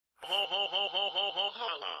ho ho ho ho ho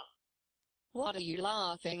ha ha. What are you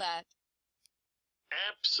laughing at?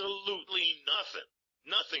 Absolutely nothing.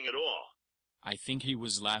 Nothing at all. I think he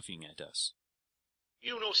was laughing at us.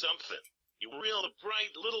 You know something. You're real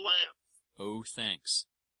bright little lamp. Oh, thanks.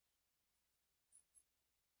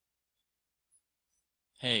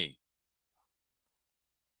 Hey.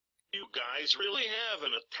 You guys really have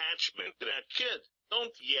an attachment to that kid,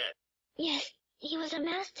 don't yet? Yes, he was a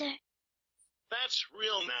master. That's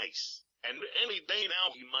real nice. And any day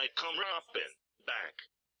now he might come romping back.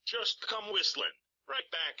 Just come whistling. Right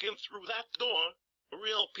back in through that door. A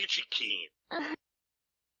real peachy keen.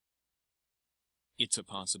 It's a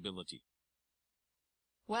possibility.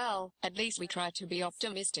 Well, at least we try to be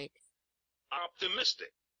optimistic.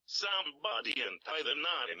 Optimistic. Somebody and tie the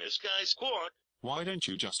knot in this guy's court. Why don't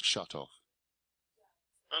you just shut off?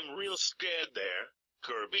 I'm real scared there.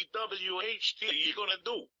 Kirby, WHT you gonna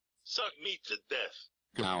do? Suck me to death.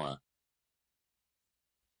 Gower.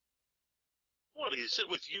 What is it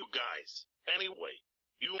with you guys? Anyway,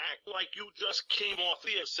 you act like you just came off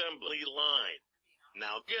the assembly line.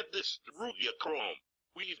 Now get this through your chrome.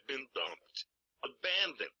 We've been dumped.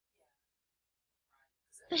 Abandoned.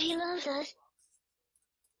 But he loves us.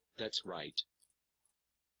 That's right.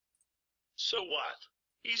 So what?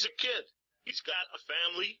 He's a kid. He's got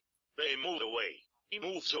a family. They moved away. He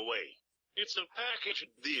moves away. It's a package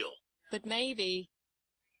deal. But maybe...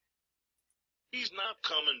 He's not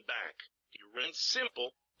coming back. Pure and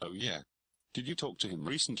simple. Oh yeah. Did you talk to him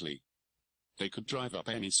recently? They could drive up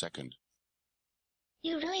any second.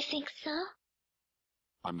 You really think so?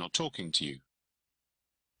 I'm not talking to you.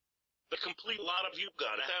 The complete lot of you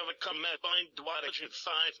gotta have a combined wattage in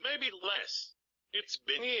 5, maybe less. It's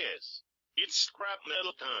been years. It's scrap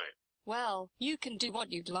metal time. Well, you can do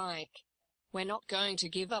what you'd like. We're not going to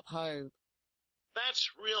give up hope. That's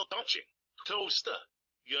real touching. Toaster,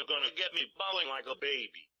 you're gonna get me bawling like a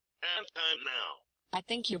baby. And time now. I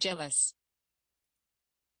think you're jealous.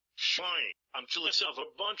 Fine. I'm jealous of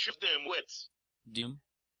a bunch of dimwits. Dim?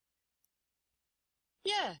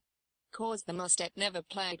 Yeah. 'Cause the Mustang never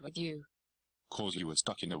played with you. 'Cause you were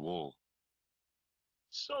stuck in a wall.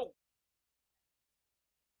 So...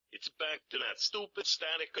 It's back to that stupid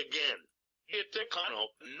static again. You think I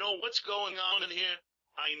don't know what's going on in here?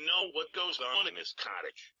 I know what goes on in this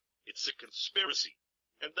cottage. It's a conspiracy.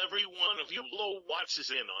 And every one of you low-watts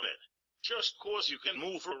is in on it. Just 'cause you can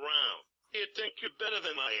move around. You think you're better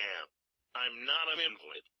than I am. I'm not an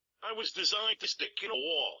invalid. I was designed to stick in a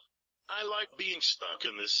wall. I like being stuck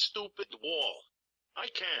in this stupid wall. I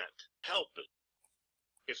can't help it.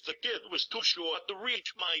 If the kid was too short to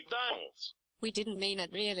reach my dials. We didn't mean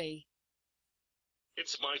it really.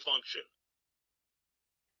 It's my function.